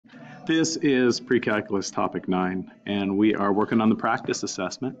This is Pre-Calculus Topic 9, and we are working on the practice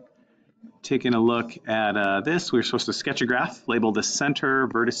assessment. Taking a look at this, we're supposed to sketch a graph, label the center,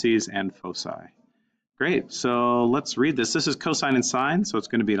 vertices, and foci. Great, so let's read this. This is cosine and sine, so it's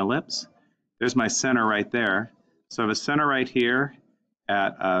going to be an ellipse. There's my center right there. So I have a center right here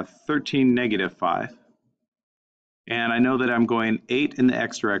at 13, -5. And I know that I'm going 8 in the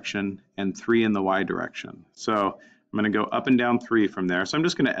x direction and 3 in the y direction. So I'm going to go up and down 3 from there. So I'm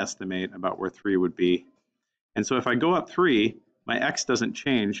just going to estimate about where 3 would be. And so if I go up 3, my x doesn't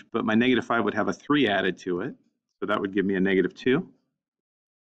change, but my -5 would have a 3 added to it. So that would give me a -2.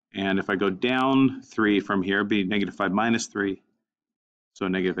 And if I go down 3 from here, it'd be -5 - 3, so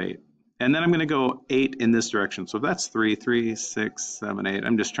 -8. And then I'm going to go 8 in this direction. So that's 3, 3, 6, 7, 8.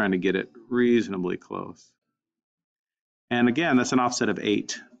 I'm just trying to get it reasonably close. And again, that's an offset of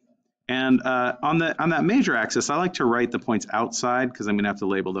 8. And on that major axis, I like to write the points outside because I'm going to have to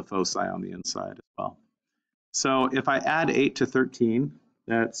label the foci on the inside as well. So if I add 8 to 13,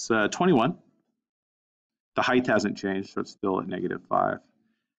 that's 21. The height hasn't changed, so it's still at -5.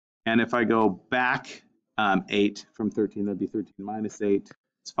 And if I go back 8 from 13, that'd be 13 - 8.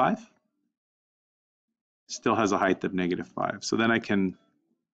 It's 5. Still has a height of -5. So then I can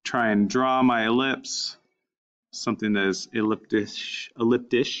try and draw my ellipse, something that is elliptish.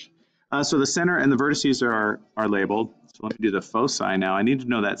 So the center and the vertices are labeled. So let me do the foci now. I need to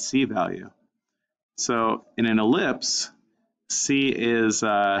know that C value. So in an ellipse, C is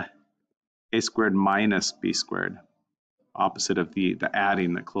a squared minus b squared, opposite of the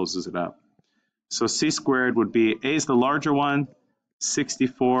adding that closes it up. So C squared would be, A is the larger one,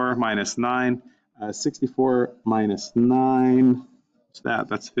 64 - 9. 64 - 9, what's that?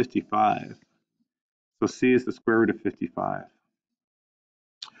 That's 55. So C is the square root of 55.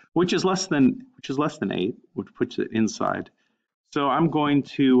 Which is less than 8, which puts it inside. So I'm going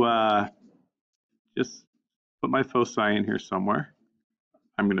to just put my foci in here somewhere.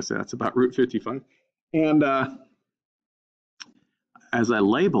 I'm going to say that's about root 55. And as I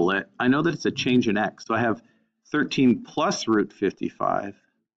label it, I know that it's a change in x. So I have 13 plus root 55,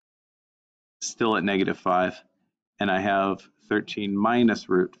 still at -5. And I have 13 minus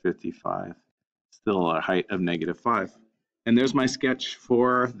root 55, still a height of -5. And there's my sketch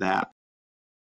for that.